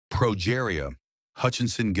Progeria,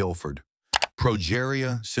 Hutchinson Gilford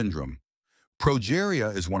Progeria Syndrome.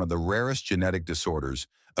 Progeria is one of the rarest genetic disorders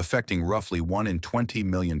affecting roughly 1 in 20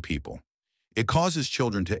 million people. It causes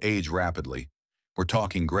children to age rapidly. We're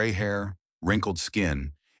talking gray hair, wrinkled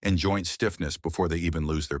skin, and joint stiffness before they even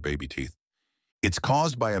lose their baby teeth. It's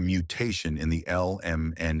caused by a mutation in the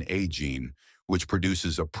LMNA gene, which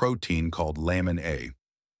produces a protein called lamin A.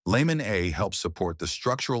 Lamin A helps support the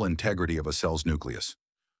structural integrity of a cell's nucleus.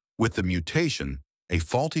 With the mutation, a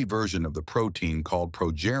faulty version of the protein called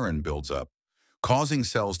progerin builds up, causing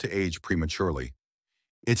cells to age prematurely.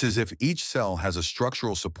 It's as if each cell has a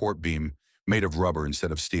structural support beam made of rubber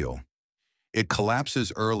instead of steel. It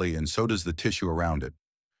collapses early, and so does the tissue around it.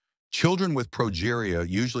 Children with progeria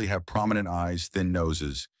usually have prominent eyes, thin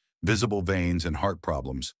noses, visible veins, and heart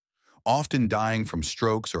problems, often dying from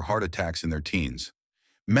strokes or heart attacks in their teens.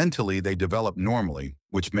 Mentally, they develop normally,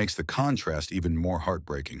 which makes the contrast even more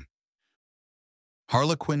heartbreaking.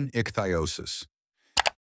 Harlequin Ichthyosis.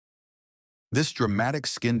 This dramatic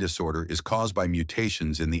skin disorder is caused by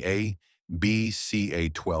mutations in the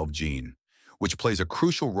ABCA12 gene, which plays a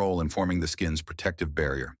crucial role in forming the skin's protective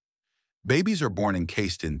barrier. Babies are born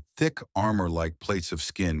encased in thick armor-like plates of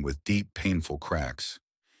skin with deep, painful cracks.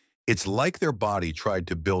 It's like their body tried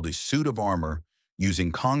to build a suit of armor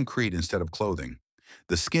using concrete instead of clothing.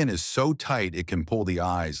 The skin is so tight it can pull the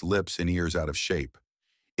eyes, lips, and ears out of shape.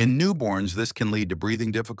 In newborns, this can lead to breathing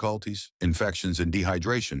difficulties, infections, and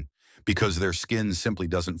dehydration because their skin simply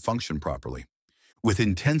doesn't function properly. With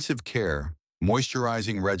intensive care,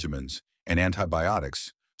 moisturizing regimens, and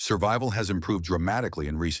antibiotics, survival has improved dramatically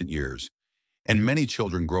in recent years, and many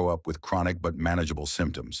children grow up with chronic but manageable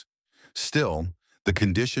symptoms. Still, the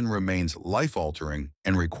condition remains life-altering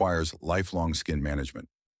and requires lifelong skin management.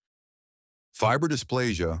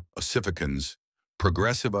 Fibrodysplasia Ossificans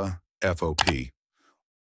Progressiva (FOP).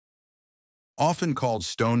 Often called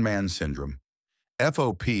stone man syndrome,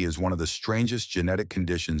 FOP is one of the strangest genetic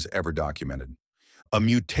conditions ever documented. A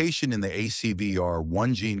mutation in the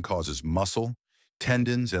ACVR1 gene causes muscle,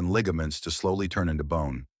 tendons, and ligaments to slowly turn into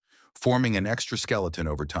bone, forming an exoskeleton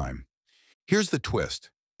over time. Here's the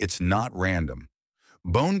twist: it's not random.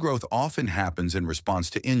 Bone growth often happens in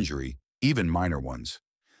response to injury, even minor ones.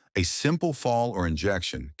 A simple fall or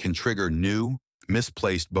injection can trigger new,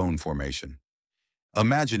 misplaced bone formation.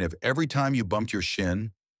 Imagine if every time you bumped your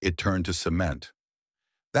shin, it turned to cement.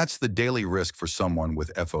 That's the daily risk for someone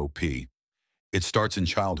with FOP. It starts in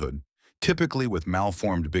childhood, typically with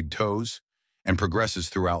malformed big toes, and progresses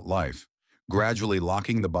throughout life, gradually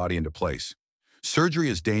locking the body into place. Surgery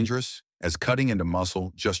is dangerous, as cutting into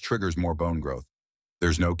muscle just triggers more bone growth.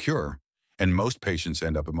 There's no cure, and most patients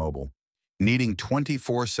end up immobile, needing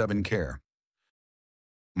 24/7 care.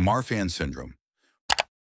 Man Symdrome.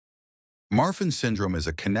 Man syndrome is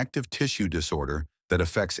a connective tissue disorder that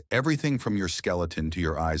affects everything from your skeleton to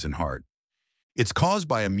your eyes and heart. It's caused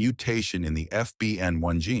by a mutation in the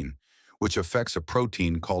FBN1 gene, which affects a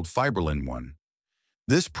protein called fibrillin-1.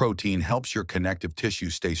 This protein helps your connective tissue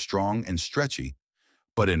stay strong and stretchy,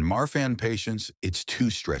 but in Marfan patients, it's too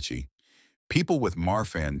stretchy. People with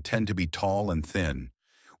Marfan tend to be tall and thin,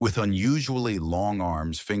 with unusually long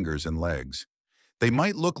arms, fingers, and legs. They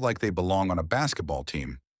might look like they belong on a basketball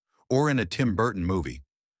team or in a Tim Burton movie.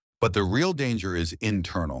 But the real danger is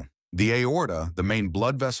internal. The aorta, the main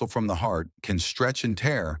blood vessel from the heart, can stretch and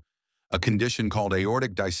tear, a condition called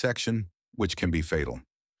aortic dissection, which can be fatal.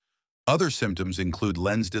 Other symptoms include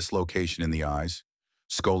lens dislocation in the eyes,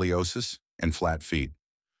 scoliosis, and flat feet.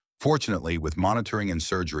 Fortunately, with monitoring and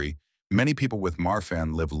surgery, many people with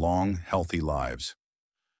Marfan live long, healthy lives.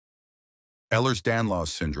 Ehlers-Danlos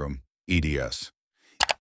syndrome, EDS.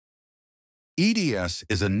 EDS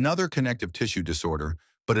is another connective tissue disorder,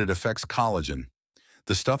 but it affects collagen,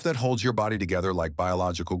 the stuff that holds your body together like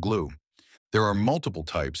biological glue. There are multiple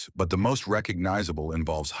types, but the most recognizable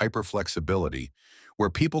involves hyperflexibility, where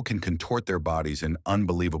people can contort their bodies in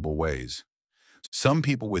unbelievable ways. Some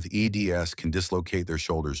people with EDS can dislocate their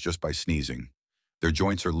shoulders just by sneezing. Their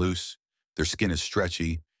joints are loose, their skin is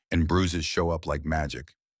stretchy, and bruises show up like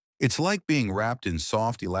magic. It's like being wrapped in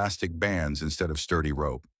soft, elastic bands instead of sturdy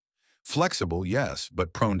rope. Flexible, yes,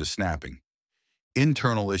 but prone to snapping.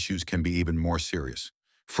 Internal issues can be even more serious: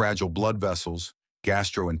 fragile blood vessels,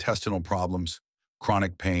 gastrointestinal problems,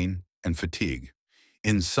 chronic pain, and fatigue.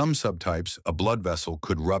 In some subtypes, a blood vessel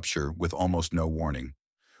could rupture with almost no warning.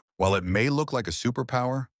 While it may look like a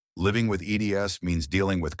superpower, living with EDS means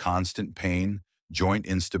dealing with constant pain, joint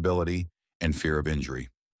instability, and fear of injury.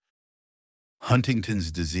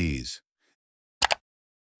 Huntington's disease.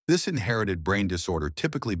 This inherited brain disorder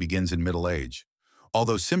typically begins in middle age,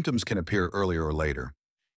 although symptoms can appear earlier or later.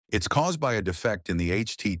 It's caused by a defect in the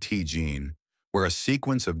HTT gene, where a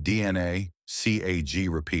sequence of DNA, CAG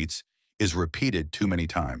repeats, is repeated too many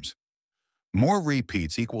times. More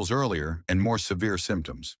repeats equals earlier and more severe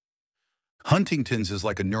symptoms. Huntington's is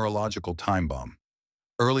like a neurological time bomb.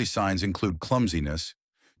 Early signs include clumsiness,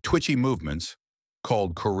 twitchy movements,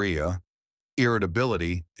 called chorea,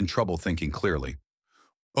 irritability, and trouble thinking clearly.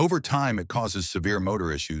 Over time, it causes severe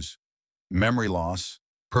motor issues, memory loss,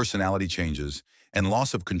 personality changes, and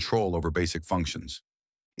loss of control over basic functions.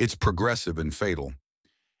 It's progressive and fatal.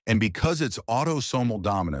 And because it's autosomal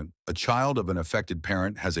dominant, a child of an affected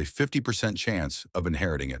parent has a 50% chance of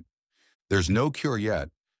inheriting it. There's no cure yet,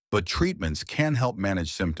 but treatments can help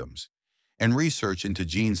manage symptoms, and research into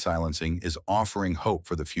gene silencing is offering hope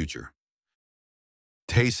for the future.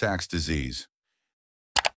 Tay-Sachs disease.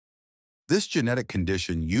 This genetic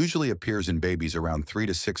condition usually appears in babies around 3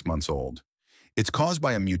 to 6 months old. It's caused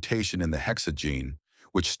by a mutation in the hexa gene,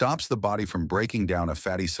 which stops the body from breaking down a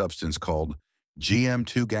fatty substance called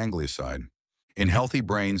GM2 ganglioside. In healthy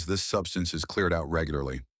brains, this substance is cleared out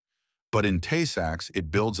regularly. But in Tay-Sachs,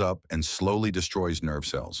 it builds up and slowly destroys nerve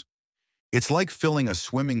cells. It's like filling a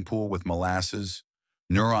swimming pool with molasses,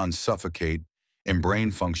 neurons suffocate, and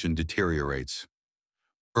brain function deteriorates.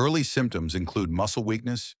 Early symptoms include muscle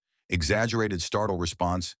weakness, exaggerated startle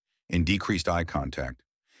response, and decreased eye contact.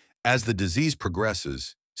 As the disease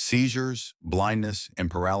progresses, seizures, blindness,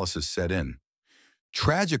 and paralysis set in.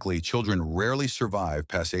 Tragically, children rarely survive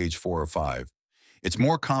past age 4 or 5. It's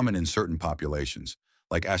more common in certain populations,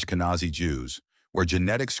 like Ashkenazi Jews, where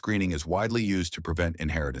genetic screening is widely used to prevent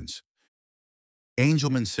inheritance.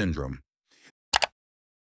 Angelman syndrome.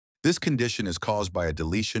 This condition is caused by a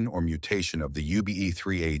deletion or mutation of the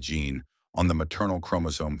UBE3A gene on the maternal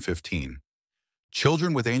chromosome 15.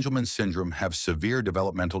 Children with Angelman syndrome have severe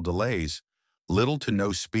developmental delays, little to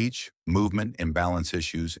no speech, movement, and balance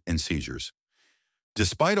issues, and seizures.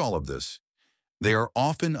 Despite all of this, they are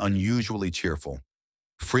often unusually cheerful,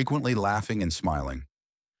 frequently laughing and smiling.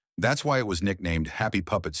 That's why it was nicknamed Happy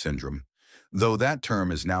Puppet Syndrome, though that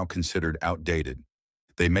term is now considered outdated.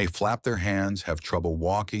 They may flap their hands, have trouble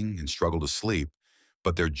walking, and struggle to sleep,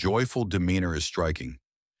 but their joyful demeanor is striking.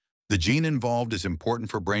 The gene involved is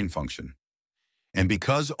important for brain function. And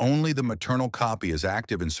because only the maternal copy is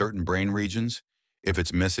active in certain brain regions, if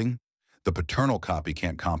it's missing, the paternal copy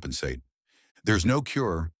can't compensate. There's no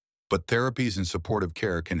cure, but therapies and supportive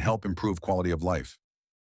care can help improve quality of life.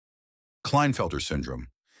 Klinefelter syndrome.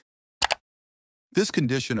 This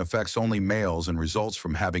condition affects only males and results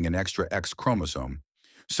from having an extra X chromosome.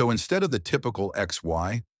 So instead of the typical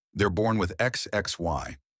XY, they're born with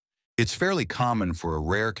XXY. It's fairly common for a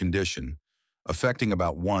rare condition, affecting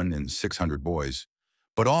about 1 in 600 boys,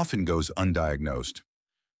 but often goes undiagnosed.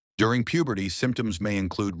 During puberty, symptoms may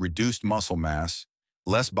include reduced muscle mass,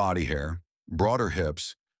 less body hair, broader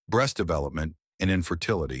hips, breast development, and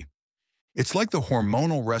infertility. It's like the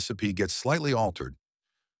hormonal recipe gets slightly altered.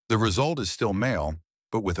 The result is still male,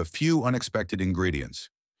 but with a few unexpected ingredients.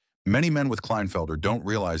 Many men with Klinefelter don't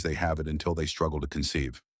realize they have it until they struggle to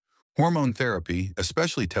conceive. Hormone therapy,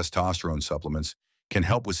 especially testosterone supplements, can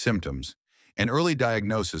help with symptoms, and early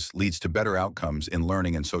diagnosis leads to better outcomes in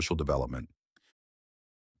learning and social development.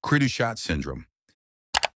 Fibrodysplasia syndrome.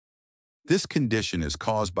 This condition is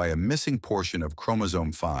caused by a missing portion of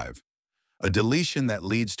chromosome 5, a deletion that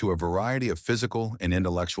leads to a variety of physical and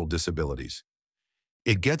intellectual disabilities.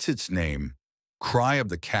 It gets its name, cry of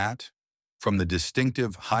the cat, from the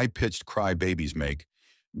distinctive high-pitched cry babies make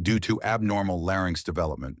due to abnormal larynx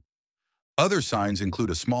development. Other signs include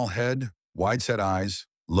a small head, wide-set eyes,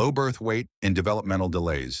 low birth weight, and developmental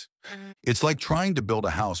delays. It's like trying to build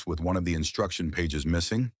a house with one of the instruction pages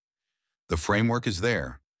missing. The framework is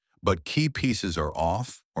there, but key pieces are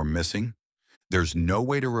off or missing. There's no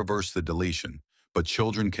way to reverse the deletion, but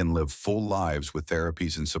children can live full lives with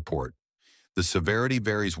therapies and support. The severity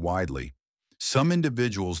varies widely. Some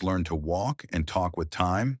individuals learn to walk and talk with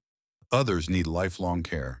time. Others need lifelong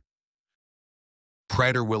care.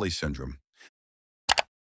 Prader-Willi syndrome.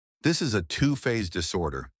 This is a two-phase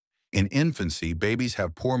disorder. In infancy, babies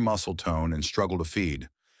have poor muscle tone and struggle to feed,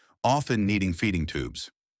 often needing feeding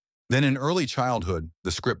tubes. Then in early childhood,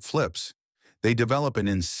 the script flips. They develop an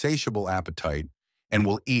insatiable appetite and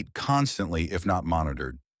will eat constantly if not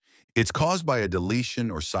monitored. It's caused by a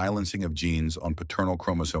deletion or silencing of genes on paternal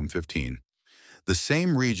chromosome 15, the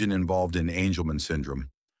same region involved in Angelman syndrome,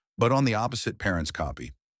 but on the opposite parent's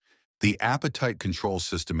copy. The appetite control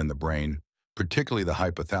system in the brain, particularly the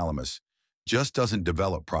hypothalamus, just doesn't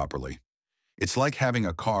develop properly. It's like having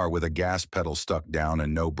a car with a gas pedal stuck down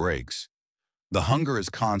and no brakes. The hunger is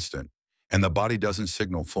constant, and the body doesn't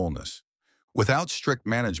signal fullness. Without strict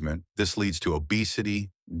management, this leads to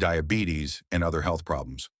obesity, diabetes, and other health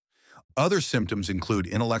problems. Other symptoms include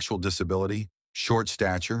intellectual disability, short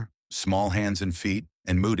stature, small hands and feet,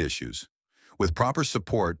 and mood issues. With proper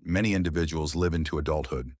support, many individuals live into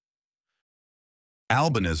adulthood.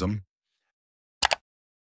 Albinism.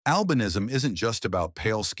 Albinism isn't just about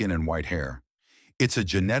pale skin and white hair. It's a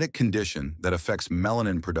genetic condition that affects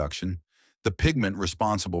melanin production, the pigment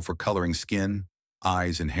responsible for coloring skin,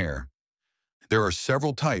 eyes, and hair. There are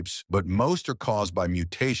several types, but most are caused by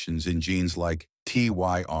mutations in genes like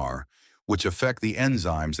TYR, which affect the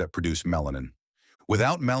enzymes that produce melanin.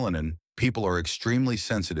 Without melanin, people are extremely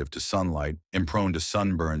sensitive to sunlight and prone to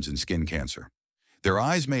sunburns and skin cancer. Their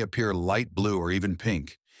eyes may appear light blue or even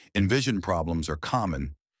pink, and vision problems are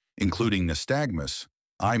common, including nystagmus,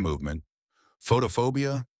 eye movement,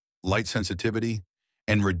 photophobia, light sensitivity,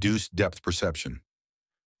 and reduced depth perception.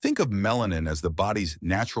 Think of melanin as the body's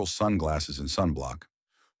natural sunglasses and sunblock.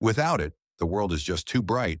 Without it, the world is just too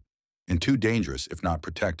bright and too dangerous if not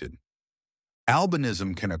protected.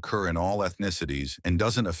 Albinism can occur in all ethnicities and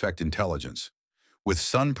doesn't affect intelligence. With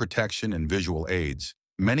sun protection and visual aids,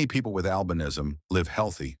 many people with albinism live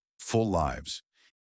healthy, full lives.